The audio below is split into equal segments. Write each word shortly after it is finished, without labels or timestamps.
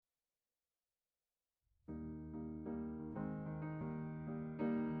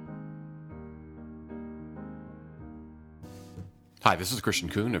Hi, this is Christian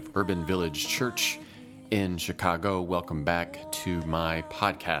Kuhn of Urban Village Church in Chicago. Welcome back to my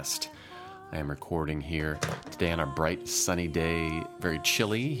podcast. I am recording here today on a bright, sunny day, very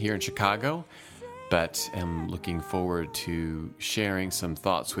chilly here in Chicago, but am looking forward to sharing some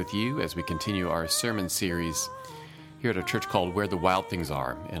thoughts with you as we continue our sermon series here at a church called Where the Wild Things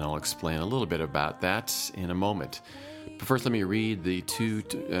Are, and I'll explain a little bit about that in a moment. But first, let me read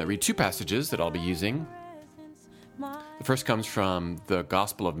two passages that I'll be using. The first comes from the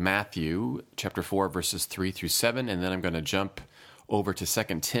Gospel of Matthew, chapter 4, verses 3 through 7, and then I'm going to jump over to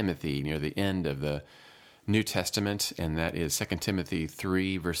 2 Timothy near the end of the New Testament, and that is 2 Timothy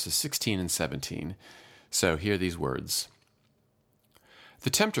 3, verses 16 and 17. So hear these words. The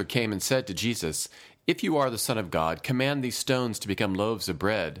tempter came and said to Jesus, "If you are the Son of God, command these stones to become loaves of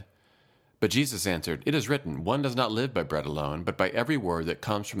bread." But Jesus answered, "It is written, one does not live by bread alone, but by every word that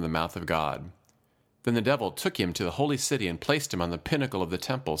comes from the mouth of God." Then the devil took him to the holy city and placed him on the pinnacle of the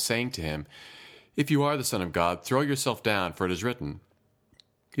temple, saying to him, "If you are the Son of God, throw yourself down, for it is written,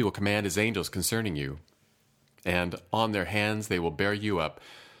 He will command His angels concerning you, and on their hands they will bear you up,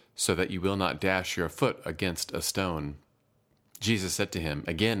 so that you will not dash your foot against a stone." Jesus said to him,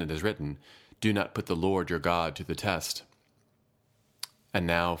 "Again it is written, do not put the Lord your God to the test." And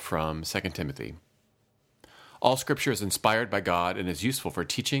now from 2 Timothy. All Scripture is inspired by God and is useful for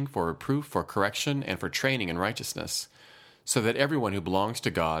teaching, for reproof, for correction, and for training in righteousness, so that everyone who belongs to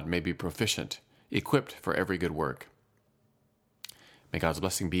God may be proficient, equipped for every good work. May God's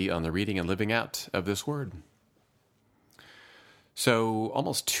blessing be on the reading and living out of this word. So,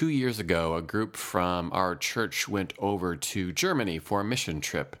 almost 2 years ago, a group from our church went over to Germany for a mission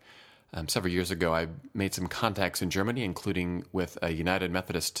trip. Several years ago, I made some contacts in Germany, including with a United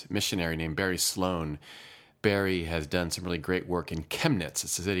Methodist missionary named Barry Sloan. Barry has done some really great work in Chemnitz,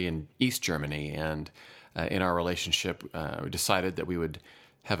 it's a city in East Germany, and in our relationship, we decided that we would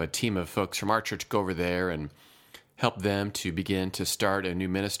have a team of folks from our church go over there and help them to begin to start a new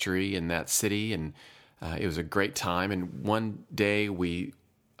ministry in that city, and it was a great time. And one day we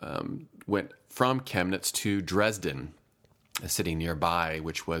went from Chemnitz to Dresden, a city nearby,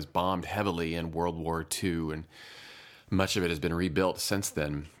 which was bombed heavily in World War II, and much of it has been rebuilt since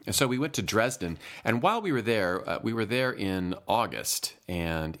then. And so we went to Dresden, and while we were there in August,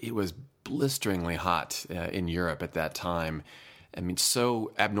 and it was blisteringly hot in Europe at that time. I mean,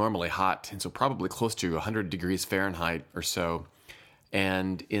 so abnormally hot, and so probably close to 100 degrees Fahrenheit or so.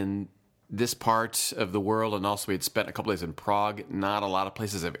 And in this part of the world, and also we had spent a couple days in Prague, not a lot of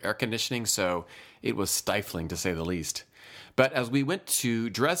places have air conditioning, so it was stifling to say the least. But as we went to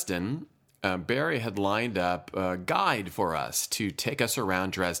Dresden, Barry had lined up a guide for us to take us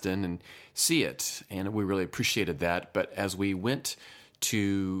around Dresden and see it, and we really appreciated that. But as we went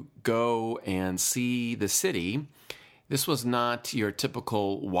to go and see the city, this was not your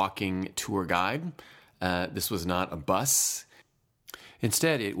typical walking tour guide. This was not a bus.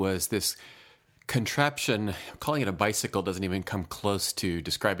 Instead, it was this contraption. Calling it a bicycle doesn't even come close to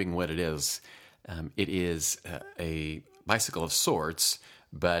describing what it is. It is a bicycle of sorts,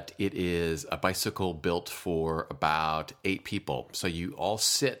 but it is a bicycle built for about 8 people. So you all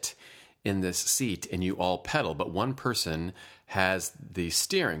sit in this seat and you all pedal, but one person has the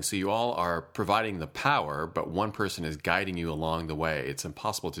steering. So you all are providing the power, but one person is guiding you along the way. It's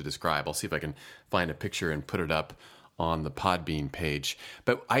impossible to describe. I'll see if I can find a picture and put it up on the Podbean page.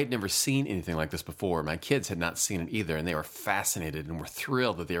 But I had never seen anything like this before. My kids had not seen it either, and they were fascinated and were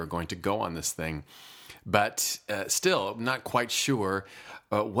thrilled that they were going to go on this thing. But still not quite sure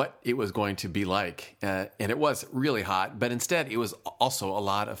what it was going to be like. And it was really hot, but instead it was also a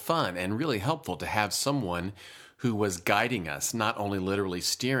lot of fun and really helpful to have someone who was guiding us, not only literally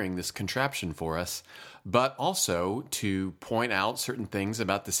steering this contraption for us, but also to point out certain things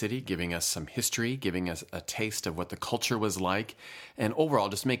about the city, giving us some history, giving us a taste of what the culture was like, and overall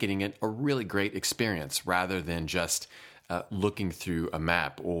just making it a really great experience rather than just looking through a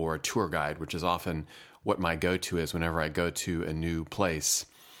map or a tour guide, which is often what my go-to is whenever I go to a new place.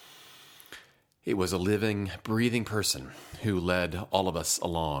 It was a living, breathing person who led all of us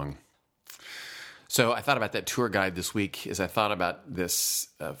along. So I thought about that tour guide this week as I thought about this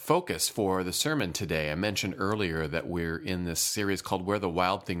focus for the sermon today. I mentioned earlier that we're in this series called Where the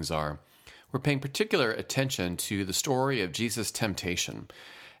Wild Things Are. We're paying particular attention to the story of Jesus' temptation.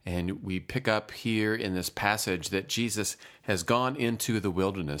 And we pick up here in this passage that Jesus has gone into the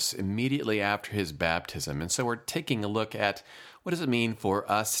wilderness immediately after his baptism. And so we're taking a look at what does it mean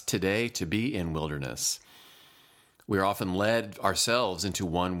for us today to be in wilderness. We're often led ourselves into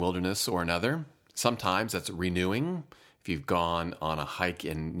one wilderness or another. Sometimes that's renewing. If you've gone on a hike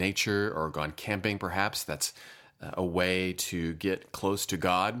in nature or gone camping, perhaps, that's a way to get close to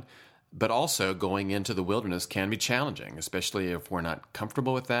God. But also going into the wilderness can be challenging, especially if we're not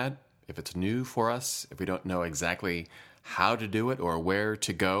comfortable with that, if it's new for us, if we don't know exactly how to do it or where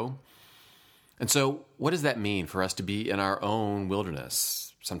to go. And so what does that mean for us to be in our own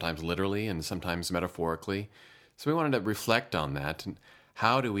wilderness, sometimes literally and sometimes metaphorically? So we wanted to reflect on that. And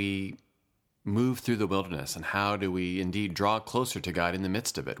how do we move through the wilderness, and how do we indeed draw closer to God in the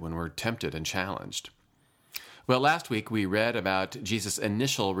midst of it when we're tempted and challenged? Well, last week we read about Jesus'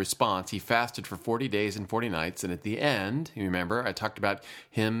 initial response. He fasted for 40 days and 40 nights, and at the end, you remember, I talked about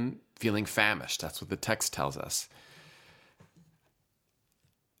him feeling famished. That's what the text tells us.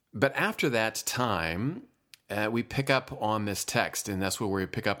 But after that time, we pick up on this text, and that's where we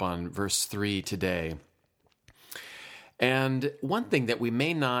pick up on verse 3 today. And one thing that we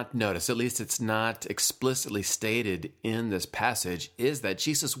may not notice, at least it's not explicitly stated in this passage, is that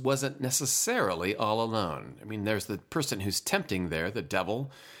Jesus wasn't necessarily all alone. I mean, there's the person who's tempting there, the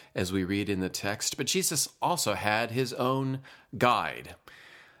devil, as we read in the text, but Jesus also had his own guide.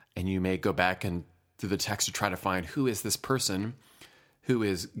 And you may go back and through the text to try to find who is this person who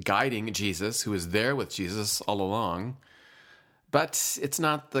is guiding Jesus, who is there with Jesus all along. But it's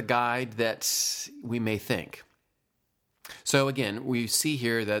not the guide that we may think. So again, we see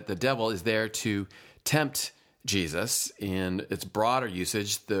here that the devil is there to tempt Jesus. In its broader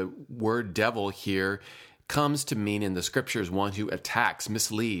usage, the word devil here comes to mean in the scriptures one who attacks,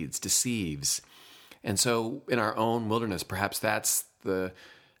 misleads, deceives. And so in our own wilderness, perhaps that's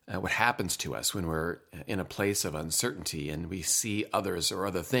what happens to us when we're in a place of uncertainty and we see others or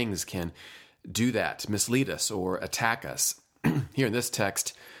other things can do that, mislead us or attack us. Here in this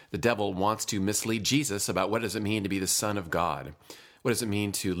text, the devil wants to mislead Jesus about what does it mean to be the Son of God? What does it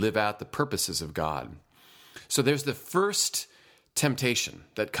mean to live out the purposes of God? So there's the first temptation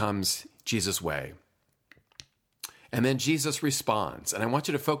that comes Jesus' way. And then Jesus responds. And I want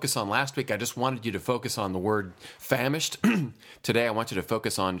you to focus on, last week I just wanted you to focus on the word famished. Today I want you to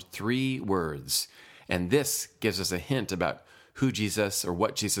focus on 3 words. And this gives us a hint about who Jesus or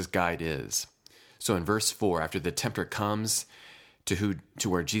what Jesus' guide is. So in verse 4, after the tempter comes to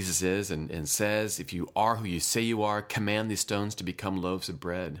where Jesus is and says, if you are who you say you are, command these stones to become loaves of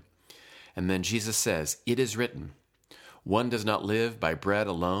bread. And then Jesus says, it is written, one does not live by bread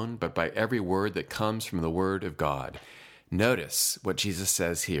alone, but by every word that comes from the word of God. Notice what Jesus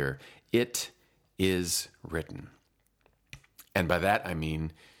says here. It is written. And by that I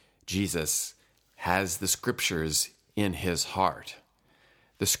mean Jesus has the scriptures in his heart.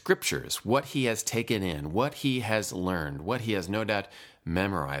 The scriptures, what he has taken in, what he has learned, what he has no doubt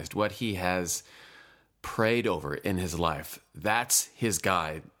memorized, what he has prayed over in his life. That's his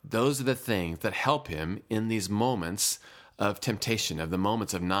guide. Those are the things that help him in these moments of temptation, of the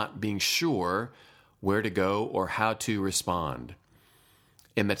moments of not being sure where to go or how to respond.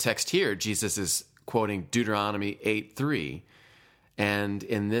 In the text here, Jesus is quoting Deuteronomy 8:3. And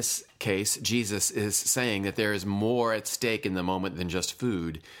in this case, Jesus is saying that there is more at stake in the moment than just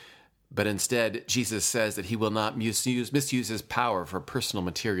food. But instead, Jesus says that he will not misuse his power for personal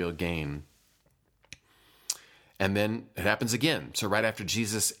material gain. And then it happens again. So right after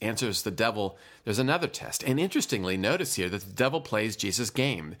Jesus answers the devil, there's another test. And interestingly, notice here that the devil plays Jesus'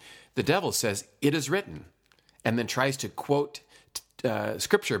 game. The devil says, it is written, and then tries to quote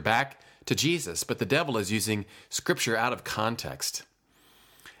scripture back to Jesus. But the devil is using scripture out of context.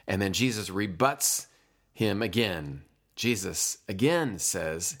 And then Jesus rebuts him again. Jesus again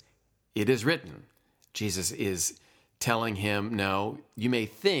says, it is written. Jesus is telling him, no, you may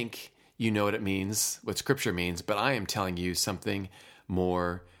think you know what it means, what Scripture means, but I am telling you something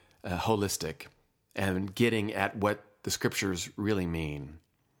more holistic and getting at what the Scriptures really mean.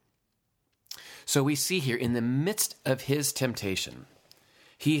 So we see here in the midst of his temptation,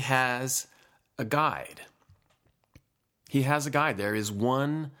 he has a guide. He has a guide. There is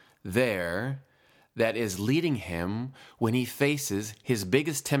one there that is leading him when he faces his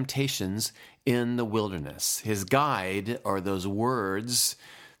biggest temptations in the wilderness. His guide are those words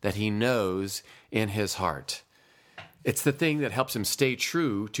that he knows in his heart. It's the thing that helps him stay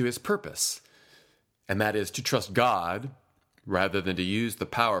true to his purpose, and that is to trust God rather than to use the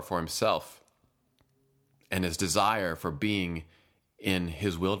power for himself and his desire for being in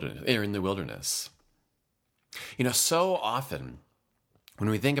his wilderness, or in the wilderness. You know, so often when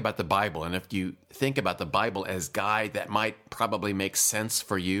we think about the Bible, and if you think about the Bible as guide, that might probably make sense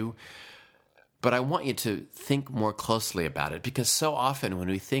for you. But I want you to think more closely about it, because so often when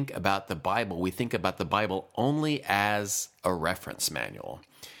we think about the Bible, we think about the Bible only as a reference manual.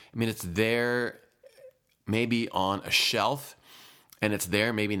 I mean, it's there maybe on a shelf, and it's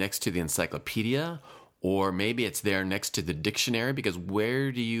there maybe next to the encyclopedia, or maybe it's there next to the dictionary, because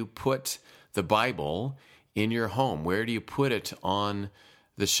where do you put the Bible in your home? Where do you put it on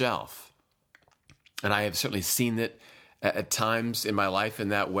the shelf? And I have certainly seen it at times in my life in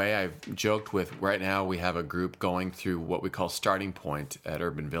that way. I've joked with, right now we have a group going through what we call Starting Point at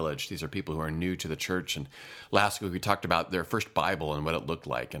Urban Village. These are people who are new to the church. And last week we talked about their first Bible and what it looked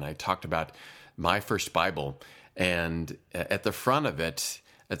like. And I talked about my first Bible. And at the front of it,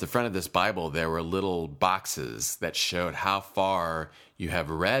 at the front of this Bible, there were little boxes that showed how far you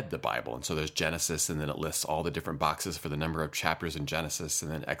have read the Bible. And so there's Genesis, and then it lists all the different boxes for the number of chapters in Genesis, and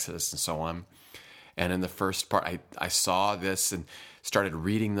then Exodus, and so on. And in the first part, I saw this and started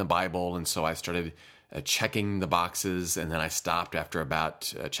reading the Bible, and so I started checking the boxes, and then I stopped after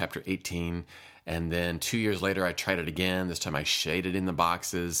about chapter 18. And then 2 years later, I tried it again. This time I shaded in the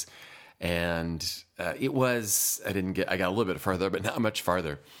boxes, and I got a little bit further, but not much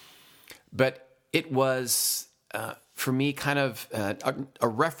farther. But it was, for me, kind of a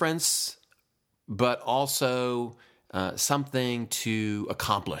reference, but also something to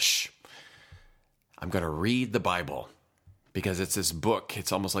accomplish. I'm going to read the Bible because it's this book.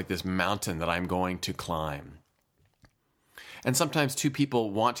 It's almost like this mountain that I'm going to climb. And sometimes, too, people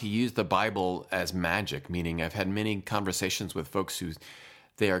want to use the Bible as magic, meaning I've had many conversations with folks who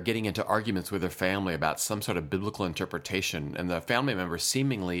they are getting into arguments with their family about some sort of biblical interpretation, and the family member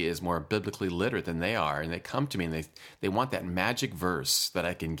seemingly is more biblically literate than they are, and they come to me and they want that magic verse that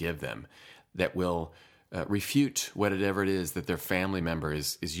I can give them that will refute whatever it is that their family member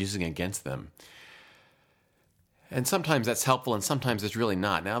is using against them. And sometimes that's helpful, and sometimes it's really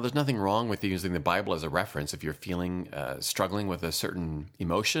not. Now, there's nothing wrong with using the Bible as a reference. If you're struggling with a certain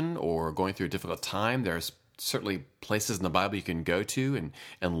emotion or going through a difficult time, there's certainly places in the Bible you can go to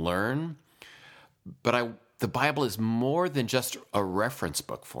and learn. But the Bible is more than just a reference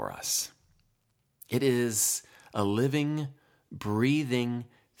book for us. It is a living, breathing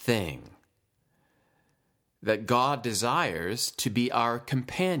thing that God desires to be our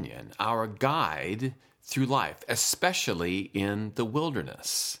companion, our guide through life, especially in the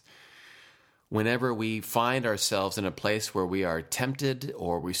wilderness. Whenever we find ourselves in a place where we are tempted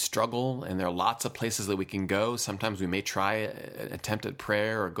or we struggle, and there are lots of places that we can go, sometimes we may try an attempt at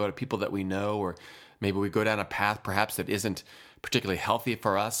prayer or go to people that we know, or maybe we go down a path perhaps that isn't particularly healthy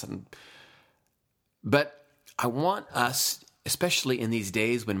for us. But I want us, especially in these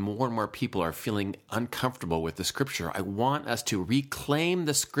days when more and more people are feeling uncomfortable with the Scripture, I want us to reclaim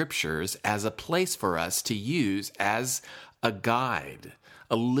the Scriptures as a place for us to use as a guide,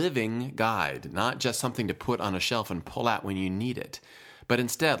 a living guide, not just something to put on a shelf and pull out when you need it, but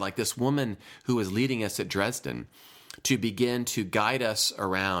instead, like this woman who was leading us at Dresden, to begin to guide us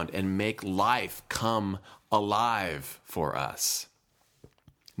around and make life come alive for us.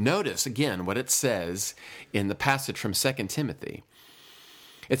 Notice, again, what it says in the passage from 2 Timothy.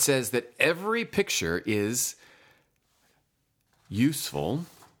 It says that every picture is useful,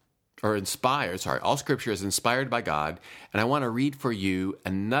 or inspired, all Scripture is inspired by God. And I want to read for you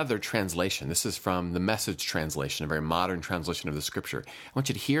another translation. This is from the Message translation, a very modern translation of the Scripture. I want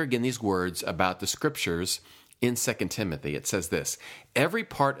you to hear again these words about the Scriptures in 2 Timothy. It says this: every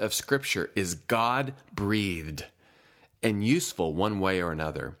part of Scripture is God-breathed and useful one way or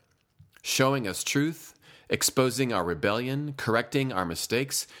another, showing us truth, exposing our rebellion, correcting our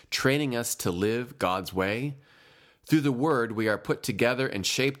mistakes, training us to live God's way. Through the Word, we are put together and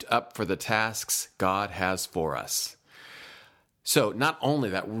shaped up for the tasks God has for us. So not only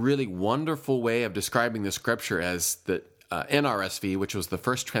that really wonderful way of describing the Scripture as the NRSV, which was the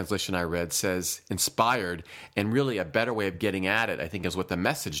first translation I read, says inspired, and really a better way of getting at it, I think, is what the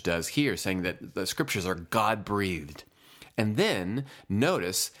Message does here, saying that the Scriptures are God-breathed. And then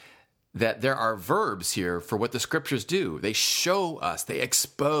notice that there are verbs here for what the Scriptures do. They show us, they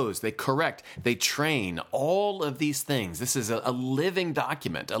expose, they correct, they train, all of these things. This is a living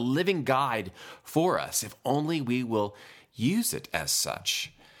document, a living guide for us, if only we will use it as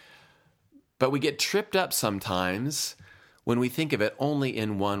such. But we get tripped up sometimes when we think of it only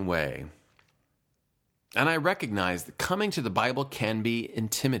in one way. And I recognize that coming to the Bible can be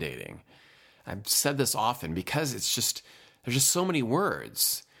intimidating. I've said this often because there's just so many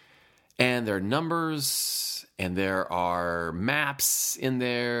words. And there are numbers, and there are maps in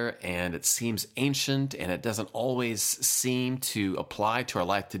there, and it seems ancient, and it doesn't always seem to apply to our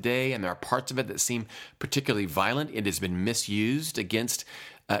life today, and there are parts of it that seem particularly violent. It has been misused against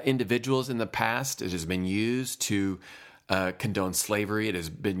individuals in the past. It has been used to condone slavery. It has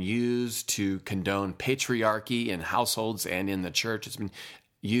been used to condone patriarchy in households and in the church. It's been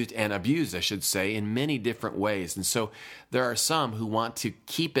used and abused, I should say, in many different ways. And so there are some who want to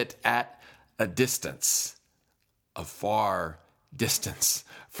keep it at a distance, a far distance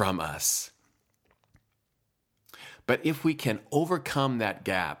from us. But if we can overcome that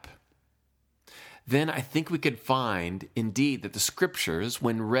gap, then I think we could find indeed that the scriptures,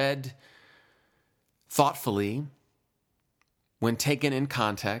 when read thoughtfully, when taken in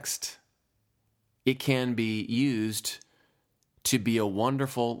context, it can be used to be a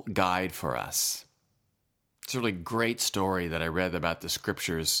wonderful guide for us. It's a really great story that I read about the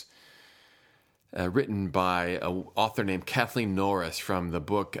scriptures, written by an author named Kathleen Norris from the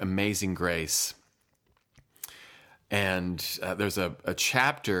book Amazing Grace. And there's a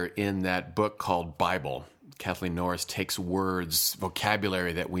chapter in that book called Bible. Kathleen Norris takes words,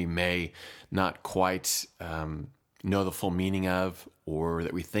 vocabulary that we may not quite know the full meaning of, or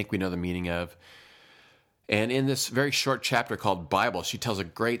that we think we know the meaning of. And in this very short chapter called Bible, she tells a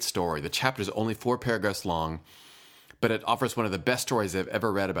great story. The chapter is only 4 paragraphs long, but it offers one of the best stories I've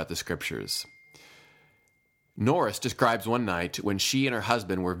ever read about the scriptures. Norris describes one night when she and her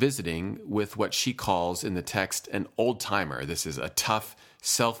husband were visiting with what she calls in the text an old-timer. This is a tough,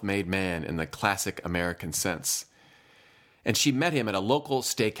 self-made man in the classic American sense. And she met him at a local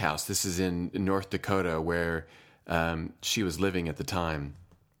steakhouse. This is in North Dakota, where she was living at the time.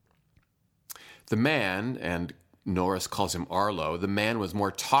 The man, and Norris calls him Arlo, the man was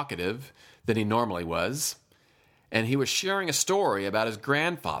more talkative than he normally was, and he was sharing a story about his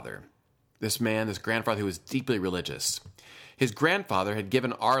grandfather. This grandfather who was deeply religious. His grandfather had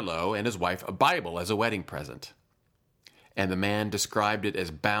given Arlo and his wife a Bible as a wedding present. And the man described it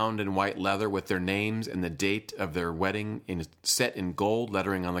as bound in white leather with their names and the date of their wedding set in gold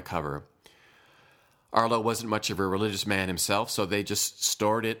lettering on the cover. Arlo wasn't much of a religious man himself, so they just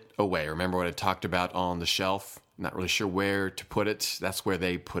stored it away. Remember what I talked about on the shelf? Not really sure where to put it. That's where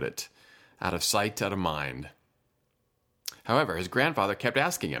they put it. Out of sight, out of mind. However, his grandfather kept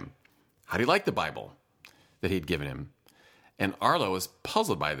asking him, how do you like the Bible that he'd given him? And Arlo was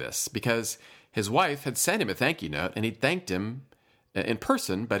puzzled by this because his wife had sent him a thank you note and he'd thanked him in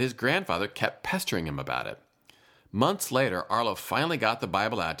person, but his grandfather kept pestering him about it. Months later, Arlo finally got the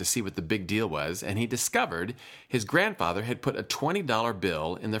Bible out to see what the big deal was, and he discovered his grandfather had put a $20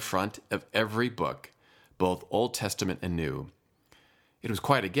 bill in the front of every book, both Old Testament and New. It was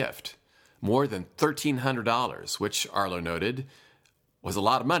quite a gift, more than $1,300, which Arlo noted was a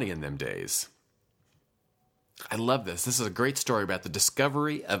lot of money in them days. I love this. This is a great story about the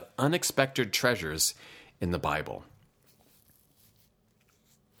discovery of unexpected treasures in the Bible.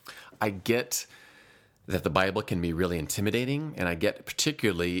 I get that the Bible can be really intimidating, and I get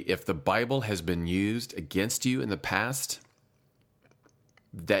particularly if the Bible has been used against you in the past,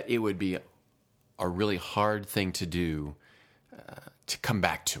 that it would be a really hard thing to do to come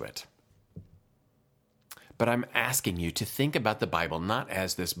back to it. But I'm asking you to think about the Bible not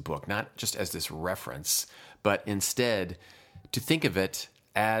as this book, not just as this reference, but instead to think of it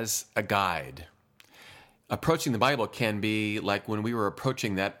as a guide. Approaching the Bible can be like when we were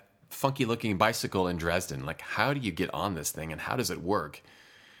approaching that funky-looking bicycle in Dresden. Like, how do you get on this thing, and how does it work?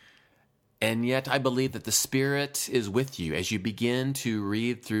 And yet I believe that the Spirit is with you as you begin to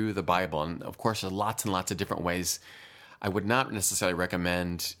read through the Bible. And, of course, there's lots and lots of different ways. I would not necessarily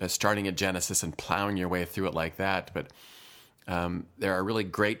recommend starting at Genesis and plowing your way through it like that, but there are really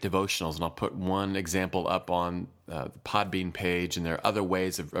great devotionals, and I'll put one example up on the Podbean page, and there are other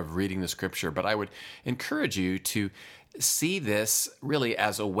ways of reading the Scripture. But I would encourage you to see this really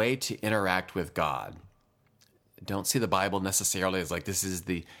as a way to interact with God. Don't see the Bible necessarily as like this is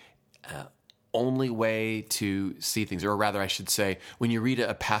the only way to see things. Or rather, I should say, when you read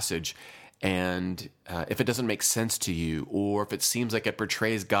a passage and if it doesn't make sense to you, or if it seems like it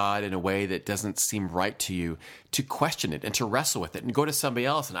portrays God in a way that doesn't seem right to you, to question it and to wrestle with it and go to somebody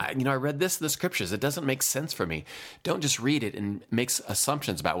else. And I read this in the Scriptures. It doesn't make sense for me. Don't just read it and make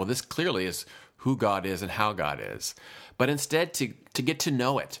assumptions about, well, this clearly is who God is and how God is. But instead to get to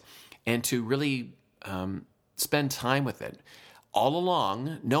know it and to really spend time with it, all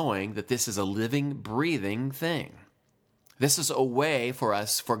along knowing that this is a living, breathing thing. This is a way for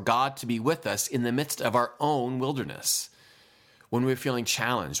us, for God to be with us in the midst of our own wilderness. When we're feeling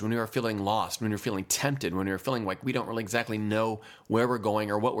challenged, when we are feeling lost, when we're feeling tempted, when we're feeling like we don't really exactly know where we're going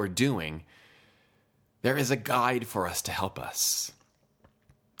or what we're doing, there is a guide for us to help us.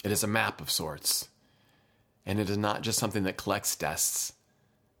 It is a map of sorts. And it is not just something that collects dust,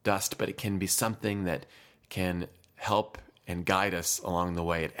 but it can be something that can help and guide us along the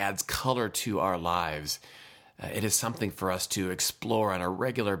way. It adds color to our lives. It is something for us to explore on a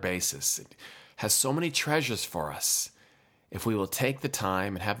regular basis. It has so many treasures for us if we will take the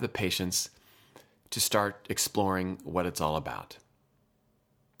time and have the patience to start exploring what it's all about.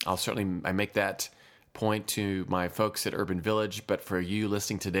 I make that point to my folks at Urban Village, but for you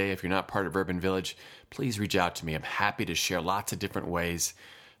listening today, if you're not part of Urban Village, please reach out to me. I'm happy to share lots of different ways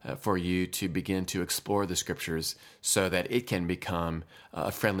for you to begin to explore the Scriptures so that it can become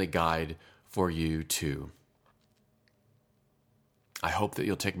a friendly guide for you too. I hope that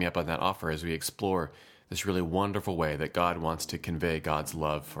you'll take me up on that offer as we explore this really wonderful way that God wants to convey God's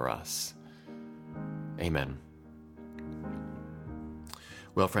love for us. Amen.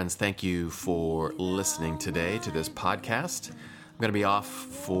 Well, friends, thank you for listening today to this podcast. I'm going to be off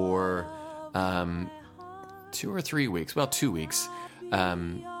for 2 or 3 weeks. Well, 2 weeks.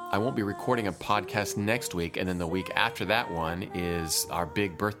 I won't be recording a podcast next week, and then the week after that one is our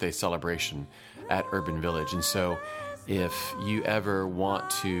big birthday celebration at Urban Village. And so if you ever want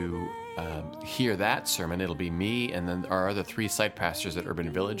to hear that sermon, it'll be me and then our other 3 site pastors at Urban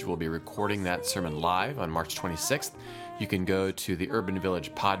Village will be recording that sermon live on March 26th. You can go to the Urban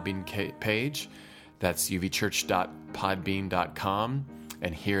Village Podbean page. That's uvchurch.podbean.com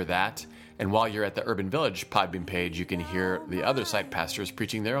and hear that. And while you're at the Urban Village Podbean page, you can hear the other site pastors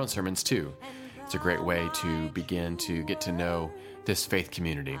preaching their own sermons too. It's a great way to begin to get to know this faith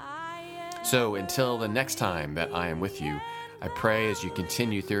community. So until the next time that I am with you, I pray as you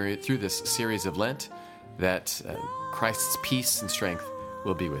continue through this series of Lent that Christ's peace and strength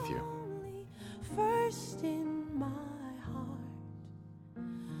will be with you.